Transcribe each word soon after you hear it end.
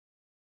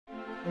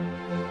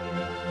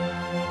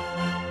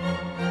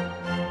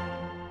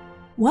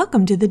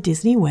Welcome to the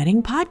Disney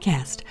Wedding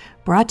Podcast,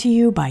 brought to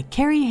you by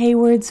Carrie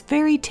Hayward's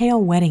Fairy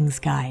Tale Weddings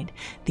Guide,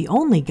 the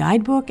only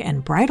guidebook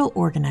and bridal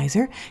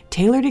organizer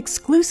tailored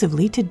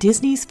exclusively to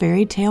Disney's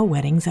fairy tale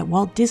weddings at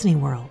Walt Disney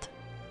World.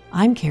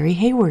 I'm Carrie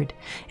Hayward,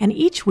 and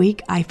each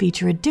week I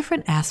feature a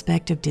different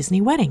aspect of Disney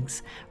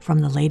weddings, from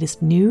the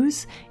latest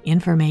news,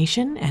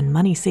 information, and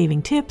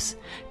money-saving tips,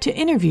 to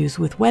interviews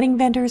with wedding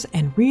vendors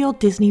and real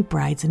Disney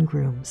brides and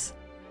grooms.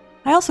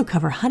 I also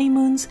cover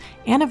honeymoons,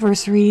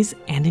 anniversaries,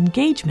 and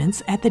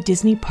engagements at the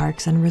Disney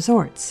parks and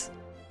resorts.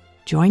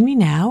 Join me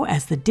now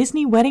as the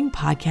Disney Wedding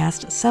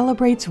Podcast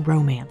celebrates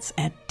romance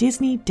at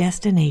Disney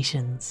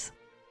destinations.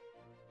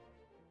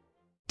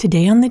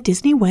 Today on the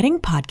Disney Wedding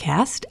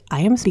Podcast,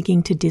 I am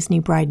speaking to Disney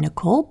bride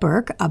Nicole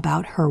Burke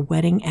about her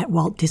wedding at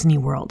Walt Disney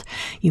World.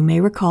 You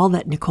may recall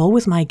that Nicole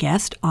was my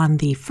guest on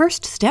the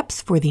First Steps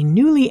for the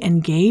Newly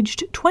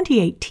Engaged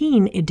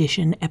 2018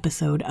 edition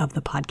episode of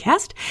the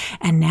podcast,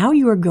 and now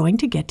you are going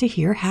to get to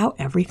hear how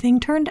everything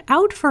turned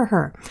out for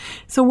her.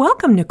 So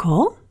welcome,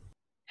 Nicole.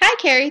 Hi,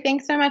 Carrie.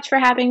 Thanks so much for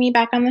having me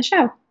back on the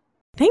show.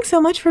 Thanks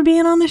so much for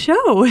being on the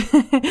show.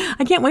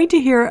 I can't wait to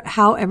hear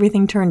how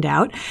everything turned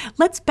out.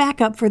 Let's back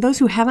up for those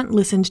who haven't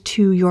listened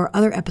to your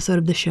other episode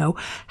of the show.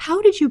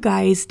 How did you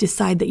guys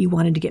decide that you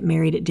wanted to get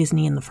married at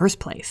Disney in the first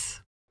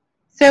place?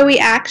 So we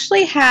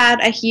actually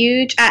had a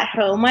huge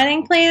at-home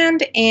wedding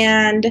planned,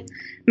 and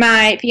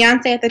my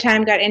fiance at the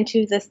time got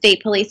into the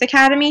State Police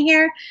Academy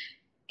here,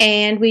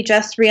 and we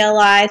just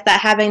realized that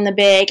having the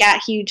big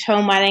huge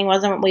home wedding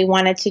wasn't what we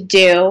wanted to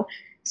do.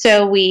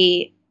 So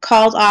we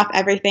called off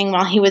everything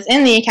while he was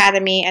in the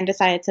academy and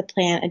decided to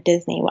plan a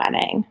Disney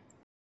wedding.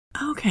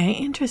 Okay,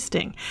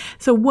 interesting.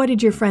 So what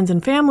did your friends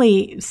and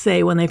family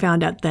say when they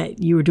found out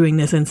that you were doing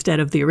this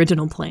instead of the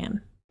original plan?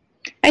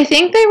 I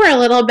think they were a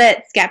little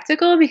bit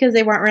skeptical because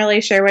they weren't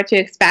really sure what to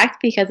expect,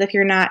 because if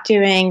you're not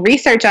doing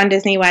research on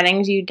Disney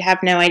weddings, you'd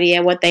have no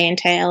idea what they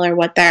entail or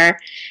what they're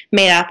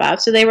made up of.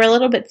 So they were a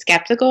little bit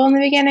skeptical in the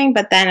beginning,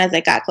 but then as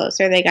it got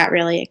closer, they got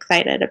really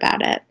excited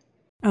about it.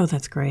 Oh,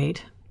 that's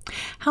great.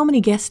 How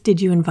many guests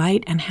did you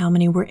invite, and how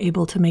many were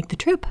able to make the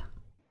trip?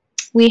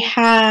 We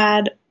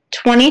had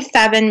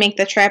 27 make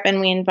the trip,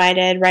 and we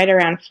invited right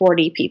around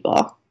 40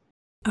 people.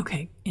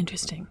 Okay,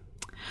 interesting.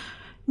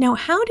 Now,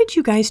 how did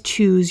you guys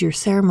choose your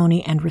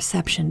ceremony and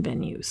reception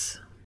venues?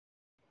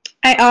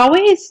 I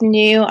always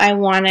knew I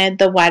wanted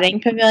the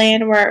wedding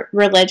pavilion were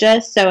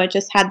religious, so it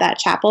just had that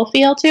chapel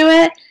feel to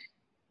it.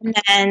 And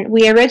then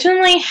we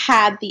originally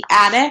had the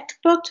attic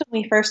booked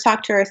when we first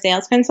talked to our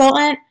sales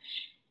consultant.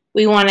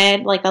 We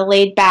wanted like a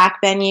laid-back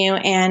venue,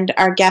 and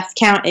our guest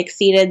count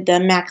exceeded the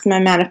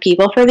maximum amount of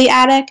people for the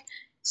attic.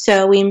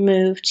 So we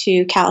moved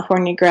to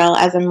California Grill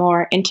as a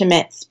more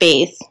intimate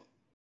space.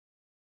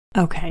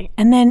 Okay,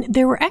 and then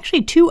there were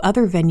actually two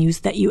other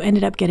venues that you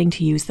ended up getting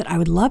to use that I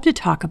would love to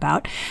talk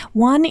about.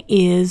 One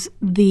is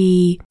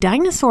the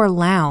Dinosaur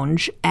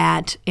Lounge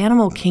at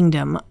Animal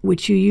Kingdom,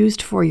 which you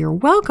used for your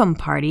welcome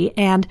party.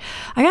 And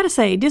I gotta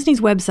say, Disney's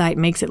website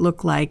makes it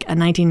look like a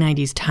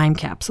 1990s time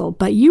capsule,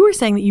 but you were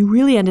saying that you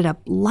really ended up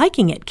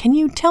liking it. Can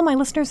you tell my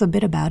listeners a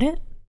bit about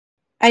it?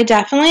 I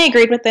definitely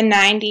agreed with the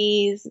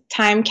 90s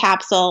time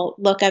capsule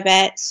look of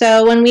it.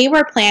 So when we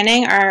were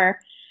planning our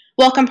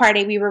welcome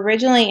party, we were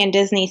originally in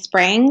Disney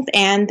Springs,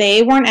 and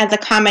they weren't as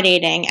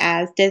accommodating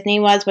as Disney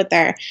was with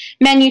their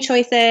menu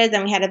choices,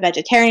 and we had a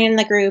vegetarian in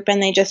the group,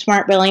 and they just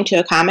weren't willing to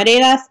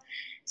accommodate us.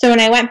 So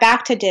when I went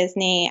back to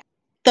Disney,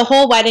 the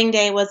whole wedding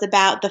day was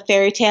about the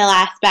fairy tale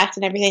aspect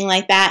and everything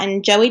like that,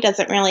 and Joey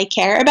doesn't really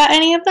care about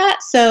any of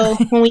that. So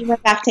when we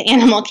went back to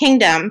Animal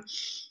Kingdom,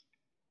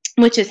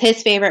 which is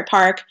his favorite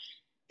park,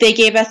 they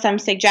gave us some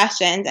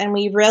suggestions, and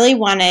we really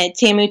wanted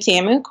Tamu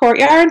Tamu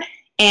Courtyard.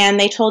 And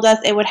they told us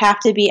it would have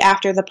to be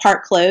after the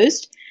park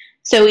closed.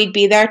 So we'd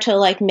be there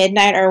till like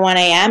midnight or 1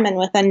 a.m. And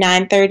with a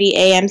 9:30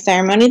 a.m.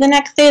 ceremony the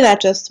next day,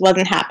 that just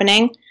wasn't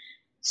happening.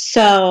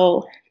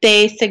 So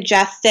they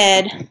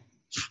suggested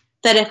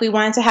that if we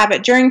wanted to have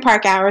it during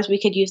park hours, we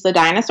could use the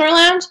Dinosaur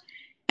Lounge.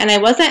 And I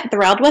wasn't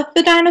thrilled with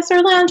the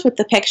Dinosaur Lounge with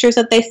the pictures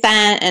that they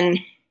sent. And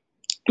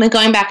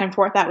going back and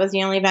forth, that was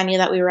the only venue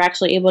that we were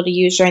actually able to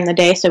use during the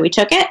day. So we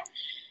took it.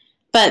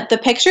 But the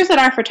pictures that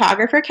our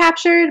photographer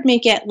captured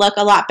make it look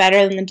a lot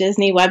better than the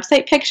Disney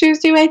website pictures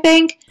do, I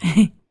think.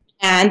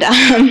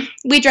 And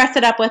we dressed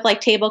it up with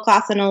like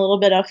tablecloths and a little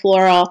bit of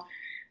floral.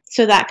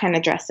 So that kind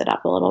of dressed it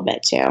up a little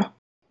bit too.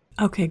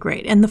 Okay,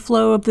 great. And the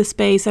flow of the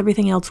space,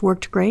 everything else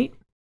worked great?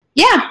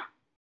 Yeah.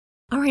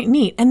 All right,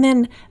 neat. And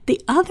then the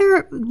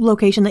other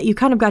location that you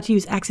kind of got to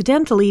use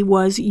accidentally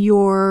was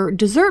your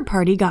dessert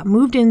party got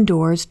moved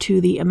indoors to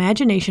the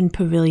Imagination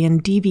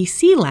Pavilion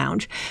DVC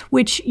Lounge,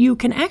 which you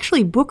can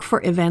actually book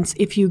for events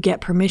if you get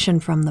permission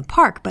from the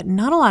park, but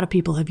not a lot of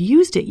people have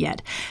used it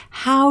yet.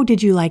 How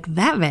did you like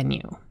that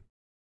venue?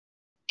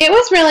 It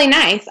was really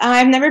nice.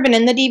 I've never been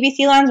in the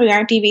DVC Lounge. We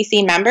aren't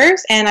DVC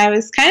members, and I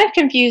was kind of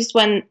confused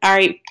when our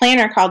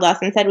planner called us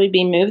and said we'd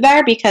be moved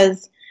there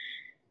because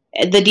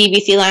the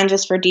DVC Lounge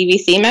is for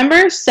DVC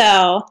members,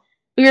 so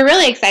we were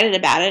really excited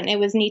about it, and it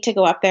was neat to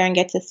go up there and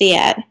get to see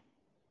it.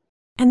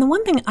 And the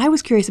one thing I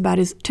was curious about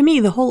is, to me,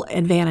 the whole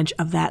advantage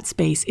of that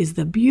space is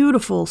the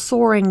beautiful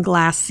soaring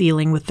glass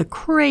ceiling with the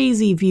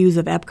crazy views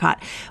of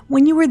Epcot.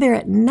 When you were there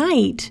at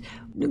night,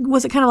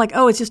 was it kind of like,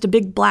 oh, it's just a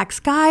big black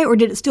sky? Or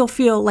did it still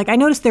feel like, I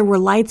noticed there were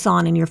lights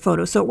on in your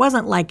photos, so it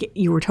wasn't like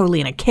you were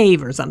totally in a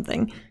cave or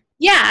something.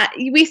 Yeah,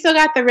 we still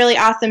got the really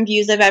awesome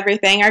views of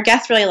everything. Our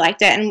guests really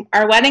liked it. And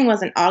our wedding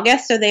was in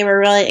August, so they were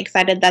really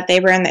excited that they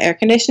were in the air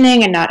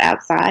conditioning and not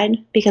outside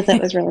because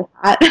it was really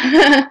hot.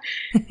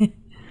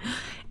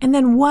 And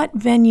then what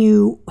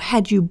venue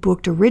had you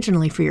booked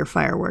originally for your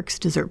fireworks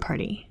dessert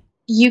party?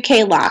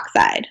 UK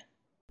Lochside.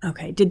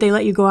 Okay. Did they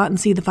let you go out and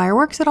see the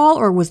fireworks at all,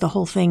 or was the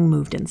whole thing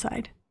moved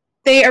inside?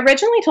 They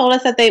originally told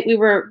us that we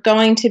were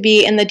going to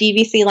be in the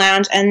DVC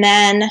lounge and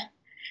then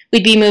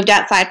we'd be moved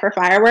outside for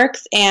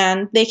fireworks.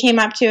 And they came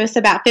up to us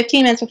about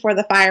 15 minutes before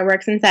the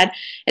fireworks and said,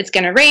 it's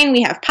going to rain.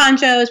 We have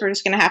ponchos. We're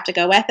just going to have to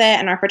go with it.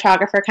 And our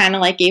photographer kind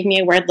of like gave me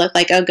a weird look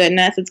like, oh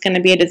goodness, it's going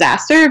to be a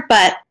disaster.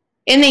 But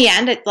in the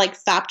end, it like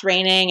stopped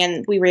raining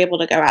and we were able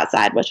to go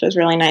outside, which was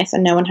really nice.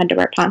 And no one had to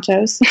wear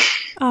ponchos.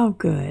 Oh,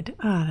 good.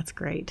 Oh, that's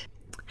great.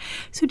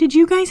 So did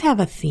you guys have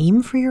a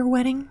theme for your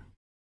wedding?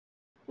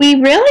 We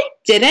really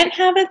didn't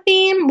have a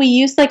theme. We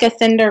used like a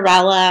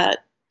Cinderella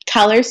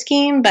color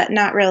scheme, but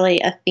not really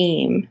a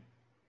theme.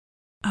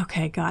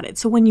 Okay, got it.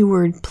 So when you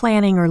were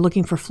planning or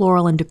looking for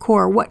floral and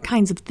decor, what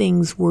kinds of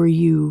things were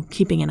you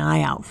keeping an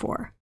eye out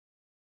for?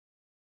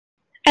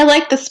 I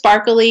like the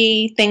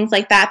sparkly things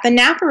like that. The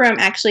Napa room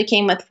actually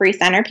came with free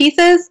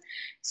centerpieces.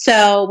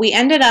 So we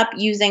ended up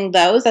using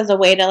those as a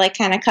way to like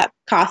kind of cut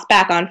costs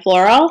back on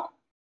floral.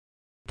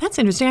 That's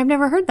interesting. I've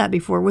never heard that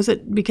before. Was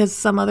it because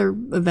some other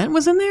event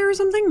was in there or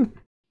something?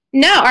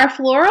 No, our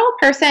floral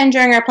person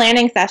during our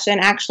planning session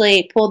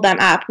actually pulled them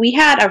up. We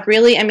had a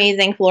really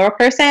amazing floral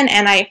person,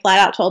 and I flat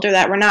out told her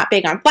that we're not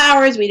big on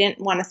flowers. We didn't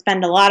want to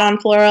spend a lot on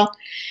floral.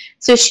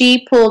 So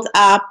she pulled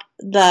up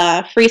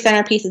the free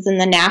centerpieces in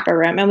the Napa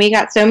room, and we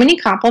got so many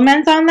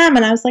compliments on them,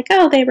 and I was like,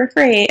 oh, they were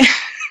free.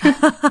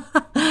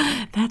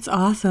 That's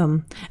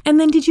awesome. And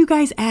then did you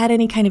guys add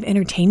any kind of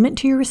entertainment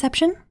to your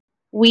reception?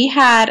 We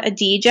had a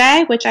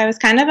DJ, which I was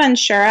kind of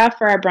unsure of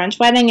for a brunch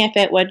wedding if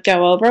it would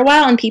go over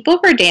well, and people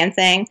were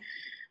dancing.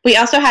 We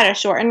also had a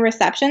shortened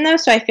reception, though,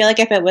 so I feel like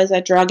if it was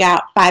a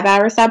drug-out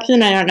 5-hour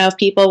reception, I don't know if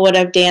people would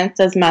have danced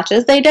as much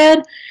as they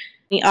did.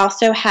 We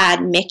also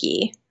had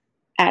Mickey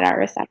at our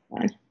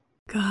reception.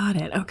 Got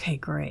it. Okay,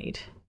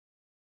 great.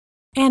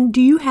 And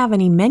do you have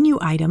any menu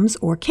items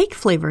or cake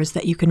flavors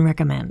that you can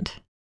recommend?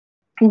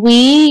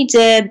 We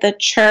did the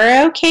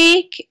churro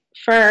cake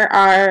for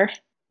our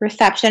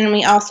reception. And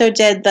we also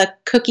did the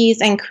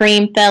cookies and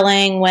cream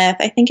filling with,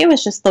 I think it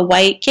was just the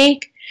white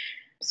cake.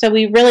 So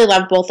we really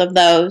loved both of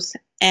those.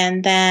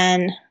 And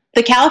then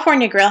the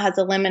California Grill has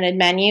a limited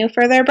menu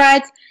for their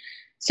brides.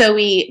 So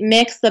we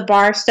mixed the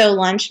Barstow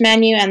lunch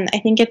menu and I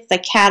think it's the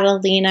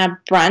Catalina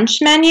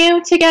brunch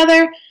menu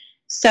together.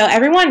 So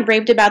everyone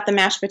raved about the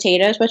mashed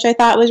potatoes, which I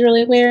thought was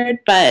really weird,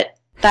 but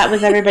that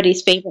was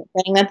everybody's favorite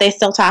thing that they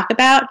still talk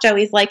about.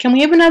 Joey's like, can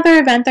we have another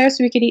event there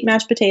so we could eat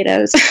mashed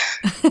potatoes?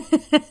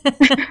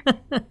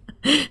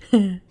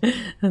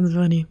 That's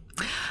funny.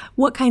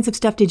 What kinds of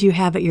stuff did you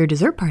have at your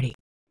dessert party?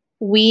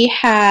 We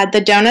had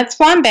the donuts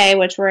flambe,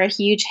 which were a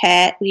huge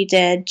hit. We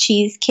did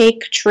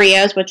cheesecake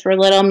trios, which were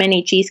little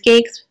mini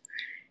cheesecakes.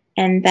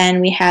 And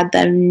then we had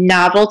the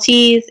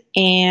novelties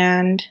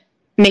and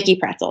Mickey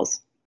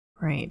pretzels.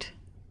 Right.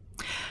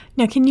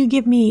 Now, can you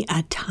give me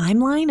a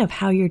timeline of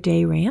how your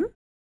day ran?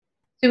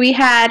 So we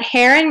had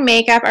hair and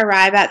makeup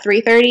arrive at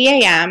 3:30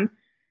 a.m.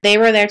 They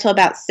were there till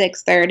about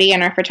 6:30,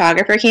 and our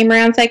photographer came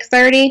around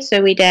 6:30.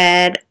 So we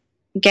did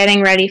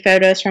getting ready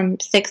photos from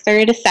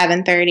 6:30 to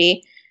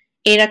 7:30.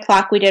 8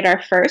 o'clock, we did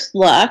our first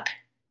look.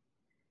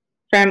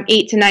 From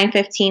 8 to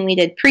 9:15, we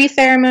did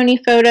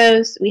pre-ceremony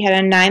photos. We had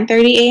a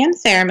 9:30 a.m.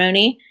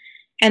 ceremony.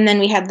 And then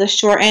we had the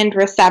shortened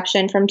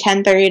reception from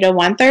 10:30 to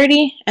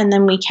 1:30. And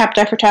then we kept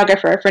our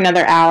photographer for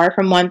another hour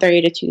from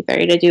 1:30 to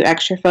 2:30 to do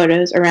extra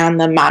photos around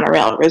the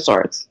monorail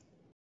resorts.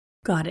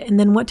 Got it. And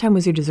then what time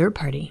was your dessert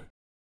party?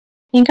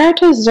 I think our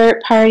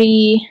dessert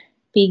party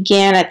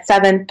began at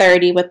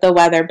 7:30 with the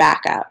weather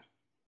backup.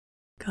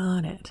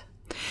 Got it.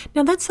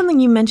 Now, that's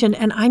something you mentioned,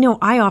 and I know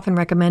I often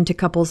recommend to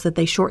couples that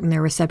they shorten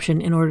their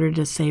reception in order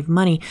to save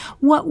money.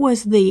 What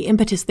was the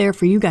impetus there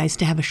for you guys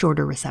to have a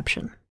shorter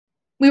reception?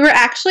 We were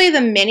actually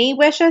the mini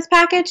wishes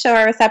package, so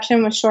our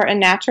reception was shortened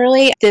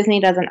naturally.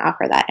 Disney doesn't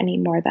offer that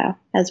anymore, though,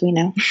 as we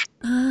know.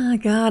 Ah,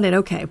 got it.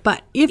 Okay.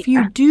 But if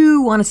you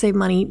do want to save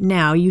money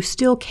now, you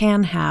still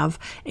can have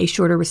a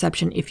shorter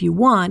reception if you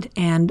want.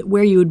 And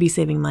where you would be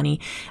saving money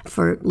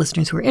for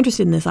listeners who are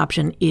interested in this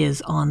option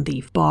is on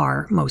the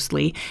bar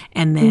mostly.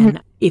 And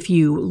then if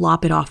you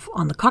lop it off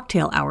on the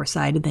cocktail hour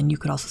side, then you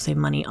could also save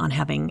money on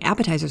having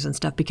appetizers and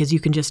stuff because you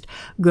can just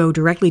go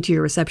directly to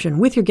your reception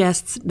with your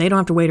guests. They don't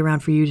have to wait around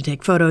for you to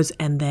take photos,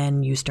 and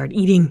then you start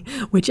eating,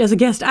 which as a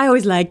guest, I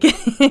always like.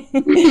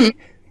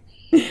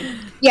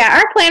 Yeah,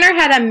 our planner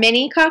had a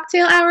mini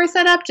cocktail hour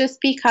set up just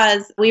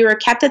because we were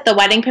kept at the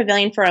wedding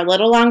pavilion for a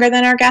little longer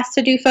than our guests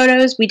to do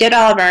photos. We did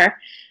all of our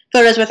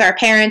photos with our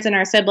parents and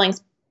our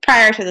siblings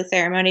prior to the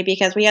ceremony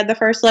because we had the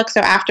first look.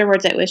 So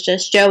afterwards, it was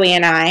just Joey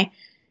and I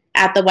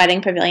at the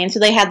wedding pavilion. So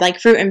they had like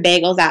fruit and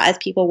bagels out as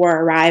people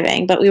were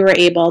arriving, but we were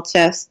able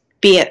to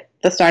be at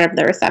the start of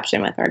the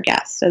reception with our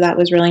guests. So that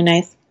was really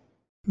nice.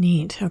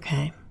 Neat.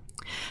 Okay.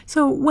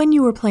 So when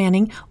you were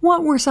planning,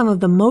 what were some of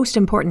the most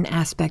important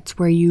aspects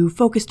where you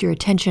focused your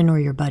attention or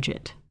your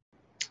budget?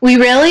 We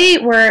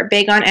really were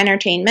big on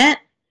entertainment.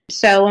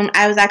 So when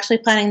I was actually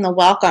planning the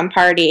welcome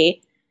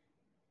party,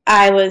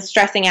 I was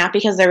stressing out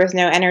because there was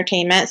no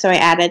entertainment. So I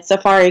added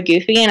Safari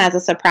Goofy and as a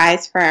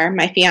surprise for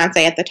my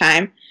fiance at the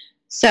time.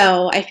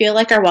 So I feel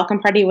like our welcome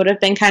party would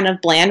have been kind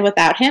of bland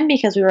without him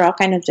because we were all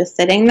kind of just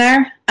sitting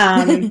there.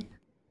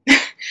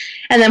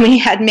 And then we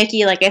had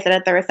Mickey, like I said,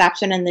 at the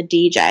reception and the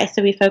DJ.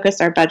 So we focused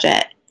our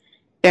budget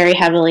very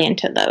heavily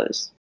into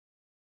those.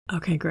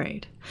 Okay,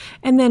 great.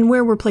 And then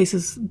where were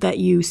places that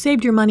you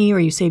saved your money or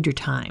you saved your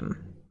time?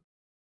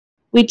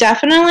 We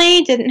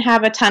definitely didn't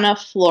have a ton of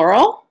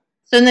floral.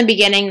 So in the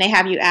beginning, they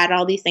have you add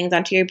all these things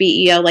onto your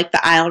BEO, like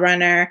the aisle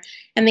runner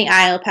and the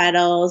aisle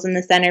petals and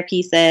the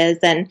centerpieces.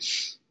 And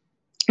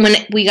when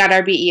we got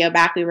our BEO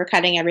back, we were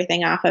cutting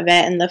everything off of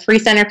it. And the free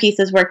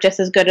centerpieces worked just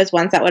as good as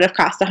ones that would have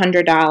cost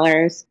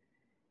 $100.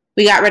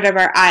 We got rid of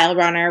our aisle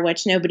runner,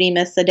 which nobody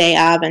missed the day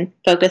of, and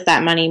focused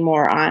that money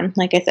more on,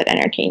 like I said,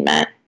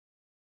 entertainment.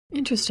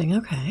 Interesting.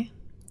 Okay.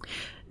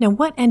 Now,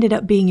 what ended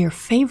up being your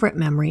favorite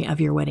memory of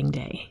your wedding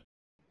day?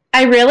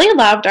 I really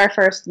loved our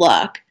first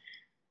look.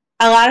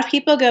 A lot of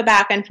people go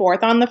back and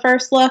forth on the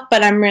first look,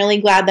 but I'm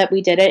really glad that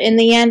we did it in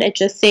the end. It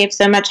just saved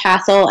so much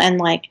hassle and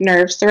like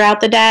nerves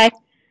throughout the day.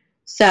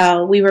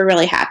 So we were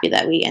really happy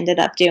that we ended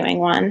up doing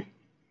one.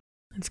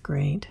 That's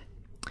great.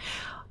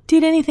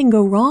 Did anything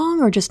go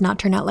wrong or just not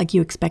turn out like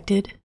you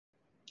expected?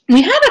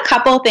 We had a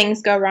couple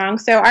things go wrong.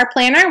 So our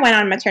planner went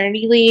on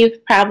maternity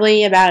leave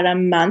probably about a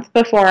month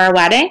before our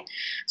wedding.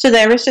 So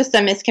there was just a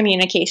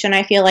miscommunication,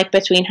 I feel like,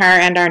 between her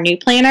and our new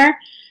planner.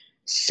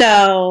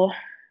 So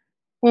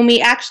when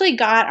we actually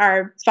got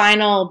our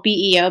final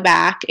BEO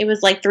back, it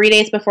was like 3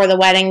 days before the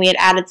wedding. We had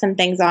added some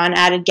things on,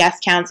 added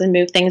guest counts, and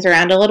moved things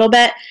around a little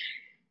bit.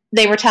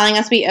 They were telling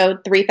us we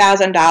owed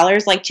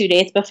 $3,000 like 2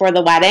 days before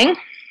the wedding,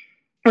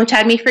 which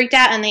had me freaked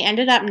out. And they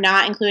ended up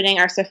not including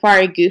our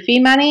Safari Goofy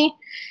money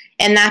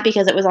in that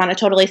because it was on a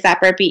totally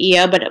separate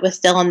BEO, but it was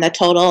still in the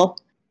total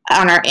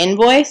on our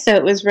invoice. So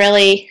it was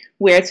really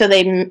weird. So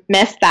they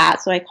missed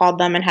that. So I called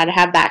them and had to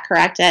have that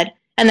corrected.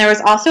 And there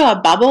was also a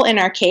bubble in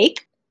our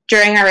cake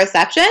during our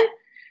reception.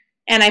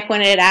 And I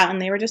pointed it out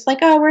and they were just like,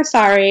 oh, we're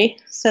sorry.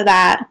 So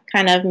that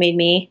kind of made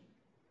me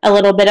a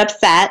little bit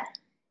upset.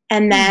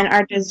 And then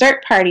our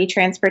dessert party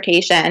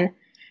transportation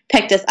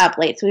picked us up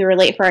late. So we were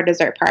late for our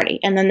dessert party.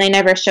 And then they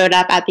never showed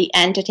up at the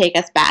end to take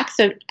us back.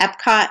 So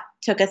Epcot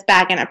took us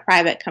back in a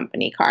private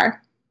company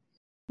car.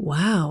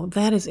 Wow,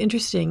 that is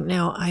interesting.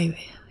 Now, I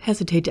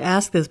hesitate to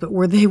ask this, but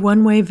were they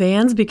one-way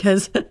vans?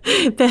 Because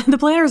the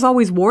planners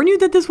always warn you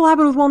that this will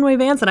happen with one-way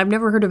vans, and I've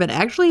never heard of it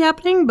actually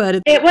happening, but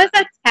it was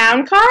a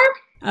town car.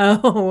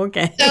 Oh,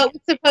 okay. So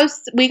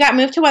we got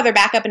moved to weather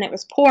backup, and it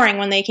was pouring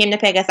when they came to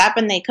pick us up,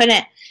 and they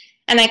couldn't.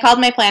 And I called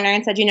my planner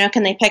and said,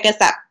 can they pick us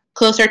up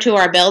closer to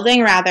our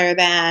building rather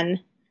than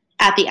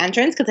at the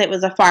entrance? Because it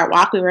was a far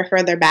walk. We were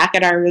further back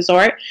at our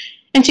resort.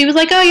 And she was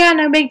like, oh, yeah,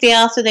 no big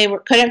deal. So they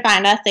couldn't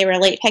find us. They were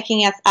late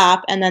picking us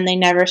up, and then they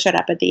never showed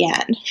up at the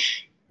end.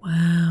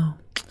 Wow.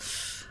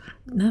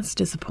 That's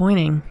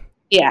disappointing.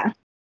 Yeah.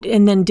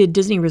 And then did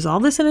Disney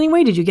resolve this in any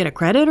way? Did you get a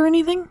credit or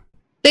anything?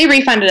 They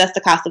refunded us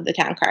the cost of the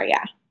town car,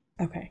 yeah.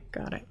 Okay,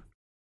 got it.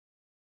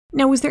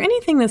 Now, was there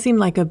anything that seemed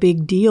like a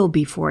big deal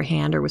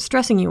beforehand or was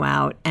stressing you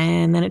out,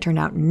 and then it turned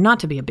out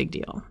not to be a big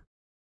deal?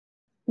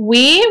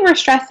 We were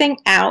stressing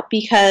out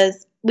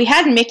because we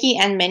had Mickey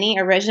and Minnie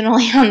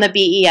originally on the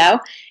BEO,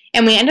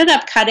 and we ended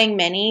up cutting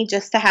Minnie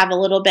just to have a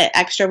little bit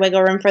extra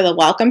wiggle room for the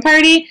welcome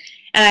party.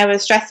 And I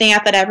was stressing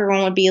out that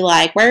everyone would be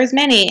like, where's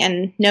Minnie?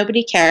 And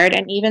nobody cared.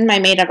 And even my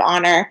maid of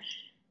honor,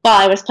 while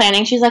I was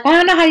planning, she's like, I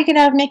don't know how you can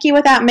have Mickey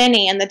without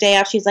Minnie. And the day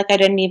off, she's like, I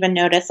didn't even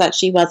notice that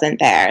she wasn't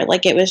there.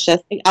 Like, it was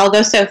just, I'll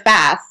go so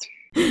fast.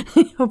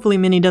 Hopefully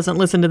Minnie doesn't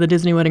listen to the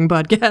Disney Wedding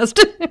podcast.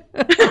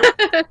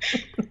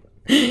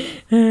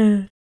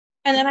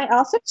 And then I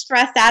also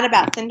stressed out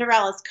about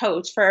Cinderella's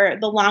coach for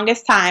the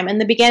longest time. In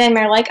the beginning,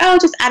 they're like, oh,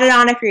 just add it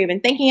on if you're even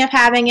thinking of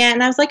having it.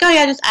 And I was like, oh,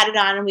 yeah, just add it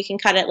on and we can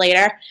cut it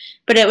later.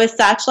 But it was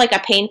such like a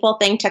painful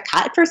thing to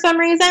cut for some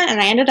reason. And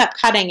I ended up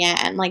cutting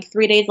it. And like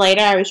 3 days later,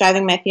 I was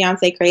driving my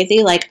fiance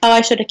crazy, like, oh, I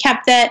should have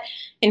kept it.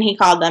 And he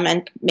called them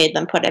and made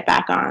them put it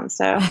back on.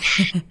 So,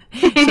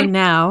 So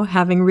now,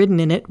 having ridden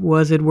in it,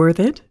 was it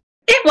worth it?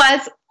 It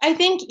was. I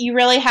think you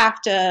really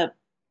have to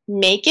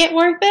make it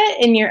worth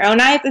it in your own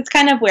eyes. It's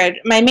kind of weird.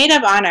 My maid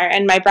of honor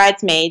and my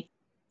bridesmaid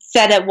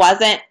said it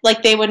wasn't,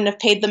 like they wouldn't have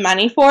paid the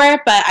money for it,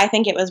 but I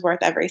think it was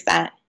worth every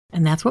cent.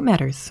 And that's what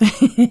matters.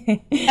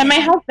 And my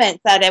husband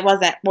said it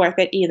wasn't worth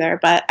it either,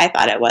 but I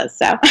thought it was,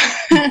 so.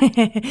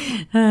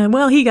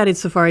 Well, he got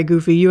his Safari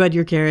Goofy. You had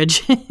your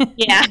carriage.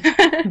 Yeah.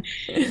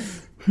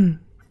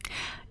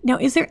 Now,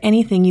 is there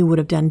anything you would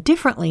have done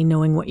differently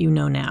knowing what you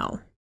know now?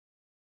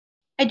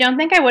 I don't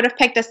think I would have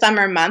picked a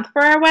summer month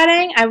for our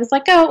wedding. I was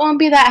like, oh, it won't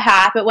be that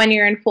hot. But when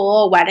you're in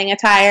full wedding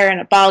attire and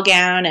a ball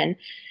gown and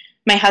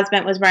my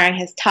husband was wearing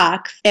his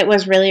tux, it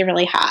was really,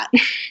 really hot.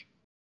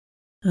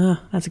 Oh,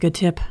 that's a good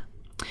tip.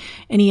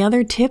 Any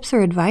other tips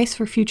or advice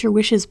for future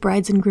wishes,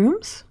 brides and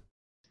grooms?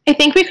 I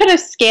think we could have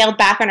scaled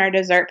back on our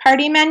dessert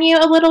party menu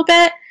a little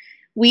bit.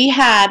 We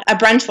had a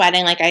brunch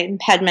wedding, like I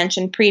had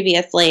mentioned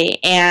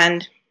previously,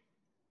 and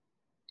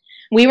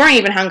we weren't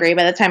even hungry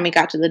by the time we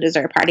got to the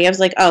dessert party. I was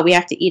like, oh, we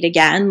have to eat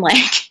again.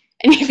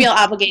 And you feel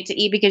obligated to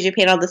eat because you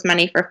paid all this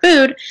money for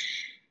food.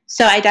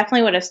 So I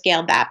definitely would have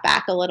scaled that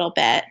back a little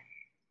bit.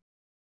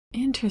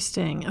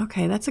 Interesting.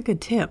 Okay, that's a good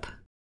tip.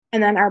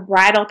 And then our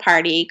bridal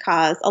party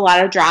caused a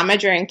lot of drama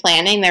during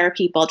planning. There were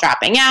people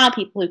dropping out,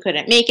 people who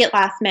couldn't make it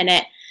last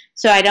minute.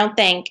 So I don't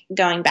think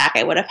going back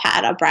I would have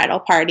had a bridal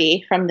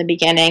party from the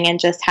beginning and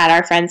just had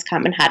our friends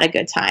come and had a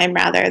good time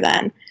rather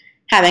than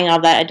having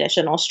all that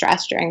additional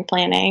stress during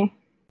planning.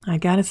 I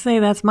gotta say,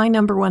 that's my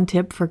number one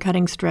tip for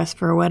cutting stress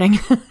for a wedding.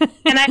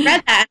 And I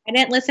read that. I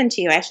didn't listen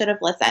to you. I should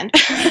have listened.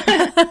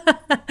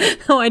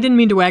 Oh, I didn't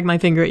mean to wag my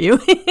finger at you.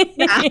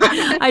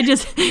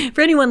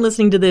 For anyone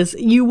listening to this,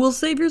 you will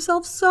save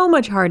yourself so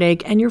much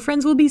heartache and your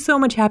friends will be so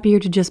much happier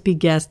to just be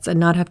guests and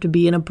not have to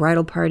be in a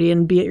bridal party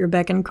and be at your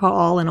beck and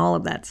call and all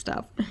of that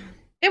stuff.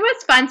 It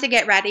was fun to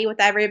get ready with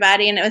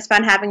everybody, and it was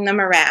fun having them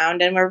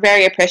around, and we're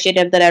very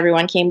appreciative that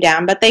everyone came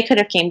down, but they could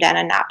have came down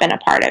and not been a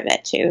part of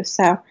it too,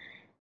 so.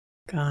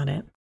 Got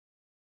it.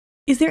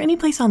 Is there any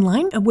place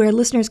online where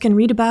listeners can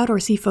read about or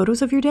see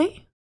photos of your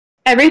day?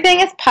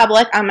 Everything is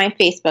public on my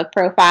Facebook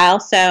profile,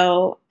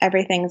 so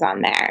everything's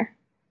on there.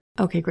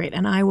 Okay, great.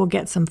 And I will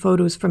get some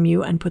photos from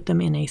you and put them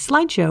in a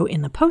slideshow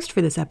in the post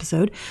for this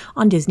episode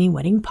on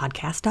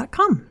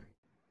DisneyWeddingPodcast.com.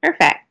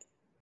 Perfect.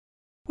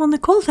 Well,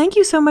 Nicole, thank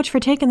you so much for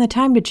taking the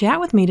time to chat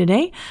with me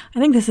today. I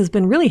think this has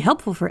been really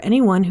helpful for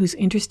anyone who's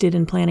interested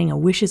in planning a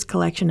Wishes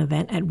Collection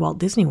event at Walt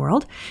Disney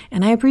World,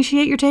 and I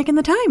appreciate your taking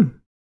the time.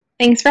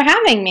 Thanks for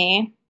having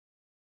me.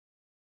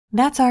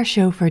 That's our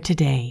show for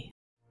today.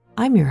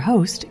 I'm your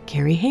host,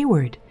 Carrie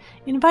Hayward,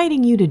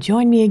 inviting you to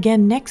join me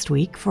again next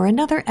week for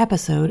another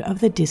episode of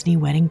the Disney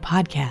Wedding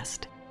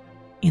Podcast.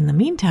 In the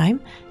meantime,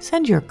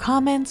 send your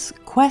comments,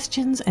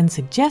 questions, and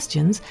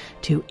suggestions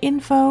to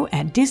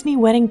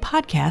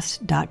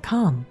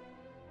info@DisneyWeddingPodcast.com.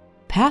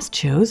 Past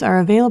shows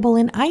are available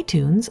in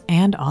iTunes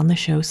and on the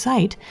show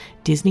site,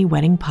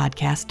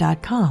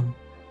 DisneyWeddingPodcast.com.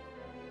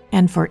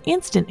 And for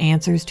instant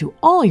answers to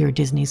all your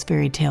Disney's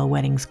Fairy Tale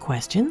Weddings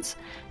questions,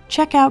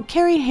 check out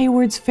Carrie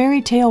Hayward's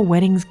Fairy Tale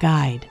Weddings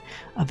Guide,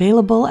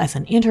 available as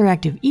an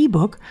interactive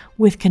ebook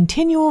with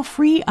continual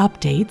free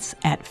updates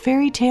at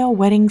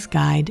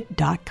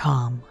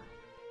fairytaleweddingsguide.com.